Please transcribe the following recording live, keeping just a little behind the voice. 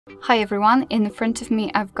Hi everyone, in front of me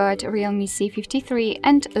I've got REALME C53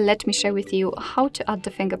 and let me share with you how to add the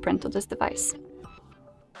fingerprint to this device.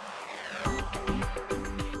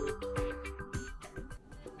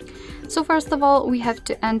 So first of all, we have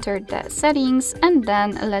to enter the settings and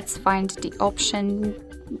then let's find the option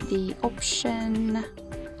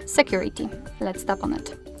security. Let's tap on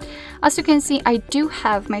it. As you can see, I do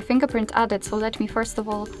have my fingerprint added, so let me first of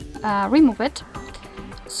all remove it.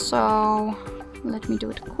 So let me do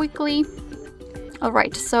it quickly.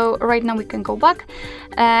 Alright, so right now we can go back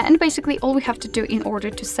and basically all we have to do in order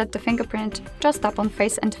to set the fingerprint, just tap on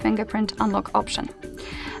Face and Fingerprint Unlock option.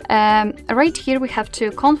 Right here we have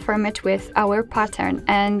to confirm it with our pattern,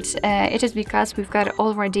 and it is because we've got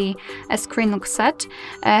already a screen lock set.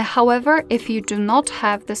 However, if you do not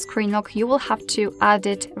have the screen lock, you will have to add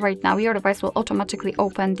it right now. Your device will automatically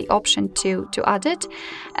open the option to add it.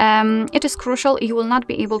 It is crucial, you will not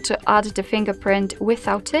be able to add the fingerprint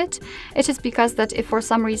without it. It is because that if for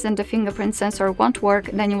some reason the fingerprint sensor won't work,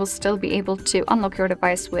 then you will still be able to unlock your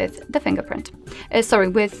device with the fingerprint.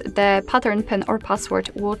 With the pattern, pin or password,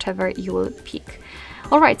 whatever you will pick.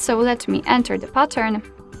 Alright, so let me enter the pattern.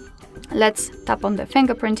 Let's tap on the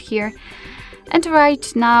fingerprint here. And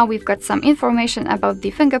right now we've got some information about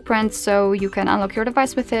the fingerprint, so you can unlock your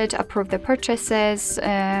device with it, approve the purchases,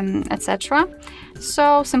 etc.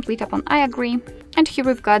 So simply tap on I agree. And here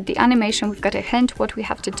we've got the animation, we've got a hint what we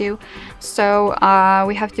have to do. So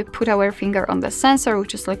we have to put our finger on the sensor,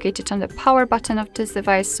 which is located on the power button of this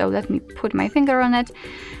device. So let me put my finger on it.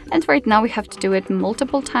 And right now we have to do it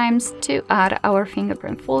multiple times to add our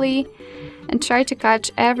fingerprint fully and try to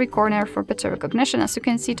catch every corner for better recognition. As you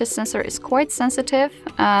can see, the sensor is quite sensitive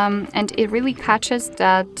and it really catches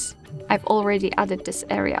that I've already added this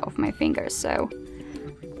area of my finger. So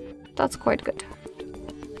that's quite good.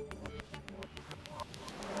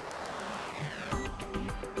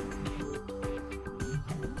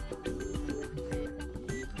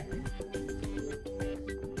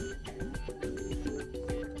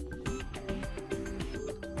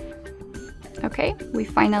 Okay, we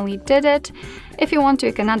finally did it. If you want to,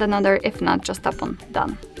 you can add another. If not, just tap on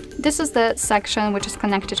Done. This is the section which is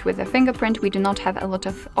connected with the fingerprint. We do not have a lot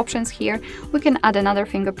of options here. We can add another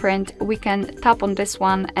fingerprint. We can tap on this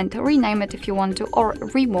one and rename it if you want to, or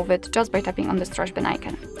remove it just by tapping on this trash bin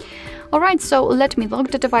icon. Alright, so let me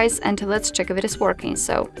lock the device and let's check if it is working.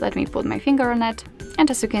 So let me put my finger on it.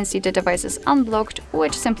 And as you can see, the device is unblocked,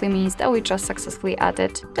 which simply means that we just successfully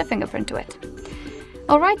added the fingerprint to it.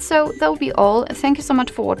 Alright, so that will be all. Thank you so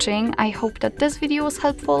much for watching. I hope that this video was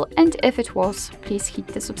helpful, and if it was, please hit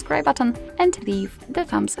the subscribe button and leave the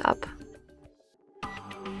thumbs up.